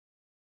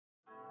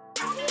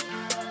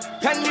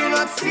Can you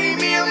not see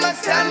me? I'm not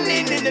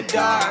standing in the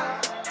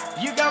dark.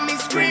 You got me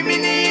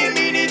screaming, hear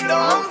me, they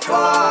don't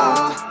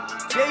fall.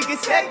 Take a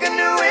second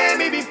to hear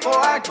me before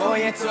I go.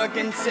 You're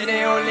talking to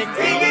the only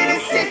thing in the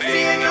city,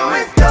 you know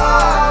it's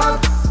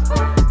dogs.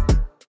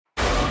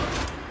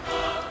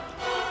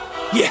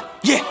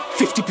 Yeah,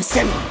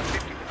 50%.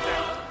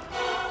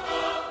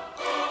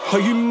 Are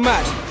you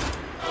mad?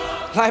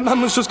 Like,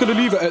 man was just gonna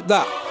leave it at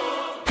that.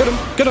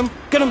 Get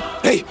him,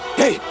 hey.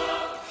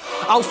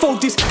 I'll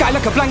fold this guy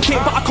like a blanket,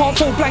 but I can't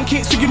fold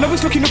blankets, so you know it's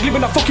looking ugly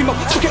when I fuck him up.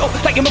 Suck it up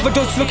like your mother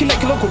does, looking like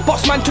your local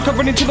boss man. Took a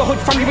run into the hood,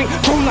 fam, you ain't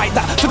grown like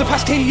that. For the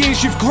past 10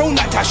 years you've grown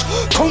that tash,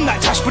 comb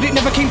that tash, but it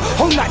never came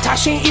home. That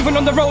tash ain't even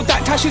on the road,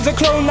 that tash is a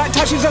clone. That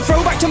tash is a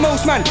throwback to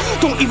most, man.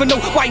 Don't even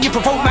know why you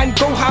provoke, man.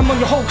 Go ham on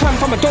your whole clan,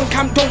 fam. I don't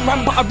camp, don't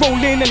rant, but I roll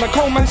in and I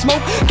cold man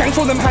smoke. Gang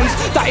for them hands,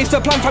 that is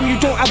the plan, fam.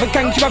 You don't have a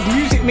gang, you have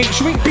music, mate.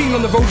 You ain't been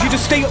on the road, you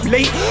just stay up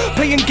late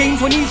playing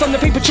games when he's on the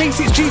paper chase.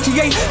 It's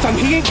GTA, fam,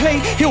 he ain't play,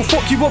 he'll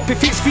fuck you up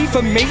if it's FIFA,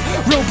 mate.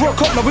 Real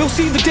broke up, now we'll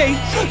see the day.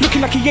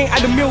 Looking like he ain't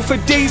had a meal for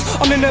days.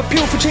 On an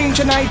appeal for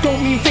change and I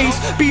don't mean face.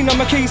 Being on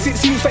my case it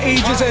seems for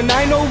ages, and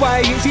I know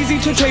why. It's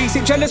easy to trace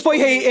it, jealous boy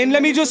hating,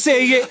 let me just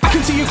say it. I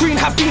can see you green,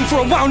 have been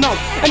for a while now,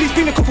 and it's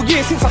been a couple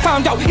years since I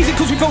found out. Is it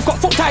cause we both got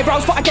fucked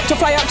eyebrows, but I get to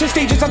fly out to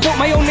stages. I got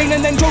my own lane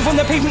and then drove on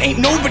the pavement, ain't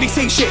nobody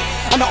say shit.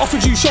 And I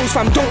offered you shows,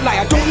 fam, don't lie,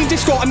 I don't need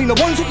discord. I mean the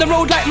ones up the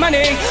road like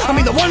Manny, I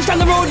mean the ones down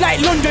the road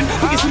like London.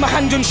 But you see my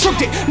hand and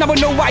shrugged it, now I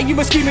know why you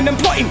were scheming and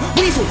plotting.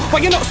 Weasel, why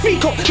you not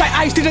speak up like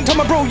I didn't tell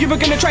my bro you were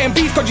gonna try and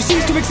beef. God, you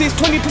cease to exist,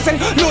 20%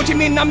 load him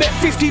in, I'm at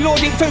 50,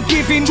 Lord ain't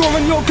forgiving.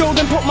 Drawing your girl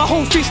then put my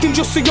whole fist in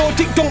just so your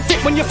dick don't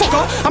fit when you fuck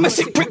her. I'm a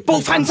sick prick,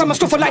 both hands, I'm a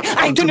stuffer like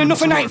I ain't done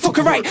enough and I ain't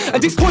fucker right.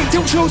 At this point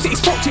Dilch knows that he's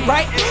fucked it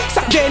right.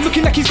 Sat there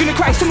looking like he's gonna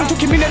cry, someone took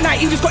him in at night,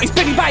 he just got his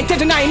belly by,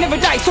 dead and I never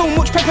die. So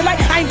much pepper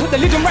like I ain't put the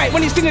lid on right,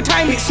 when it's dinner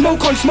time it's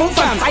smoke on smoke,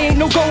 fam. I ain't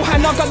no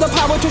Gohan, I've got the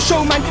power to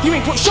show, man. You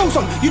ain't put shows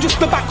on, you just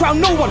the background,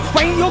 no one.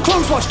 Why ain't your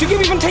clothes washed? Do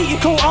you even take your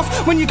coat off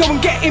when you go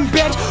and get in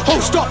bed?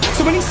 Hold stop.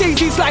 So when he says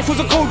his life was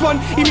a cold one,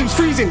 he means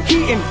freezing,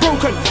 heating,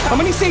 broken. And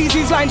when he says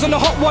his lines on a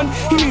hot one,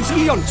 he means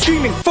Eon,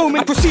 screaming,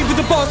 foaming. I proceed with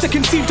the bars that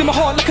conceived in my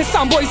heart, like a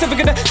soundboy's ever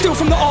gonna steal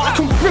from the art. I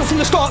can reel from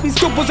the start, his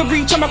dub was a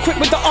reach. I'm equipped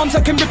with the arms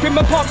that can rip him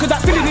apart, cause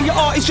that feeling in your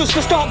art is just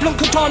the start. Blunt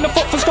katana,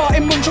 fuck for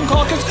starting, munch on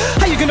carcass.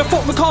 How you gonna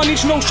fuck with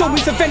carnage? No show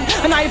is event,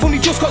 and I've only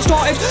just got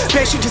started.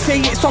 Bare shit to say,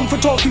 it's on for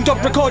talking,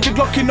 dub recorded,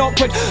 locking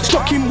awkward.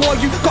 Stuck in war,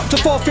 you got to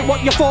forfeit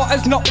what you thought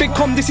as not big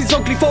com. This is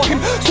ugly for him,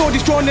 sword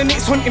is drawn and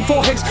it's hunting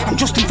foreheads. I'm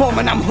just informed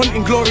and I'm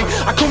hunting glory.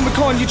 I come with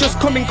corn, you just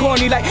coming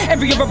corny like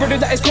every other brother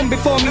that has come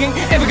before me. Ain't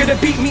ever gonna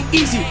beat me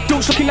easy.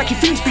 Don't looking like your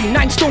fiends be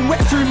 9 stone wet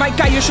through. My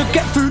guy, you should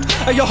get food.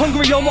 Are you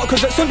hungry or what?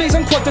 Cause at Sundays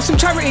and quad there's some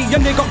charity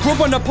and they got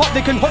grub on a pot,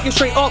 they can hot you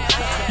straight up.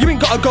 You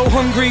ain't gotta go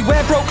hungry,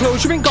 wear broke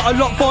clothes, you ain't got a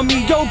lot for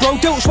me. Yo bro,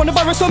 Dilch, wanna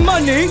borrow some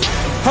money?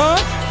 Huh?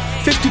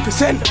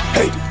 50%,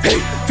 hey,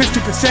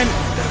 50%.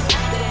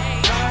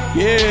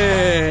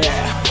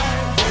 Yeah.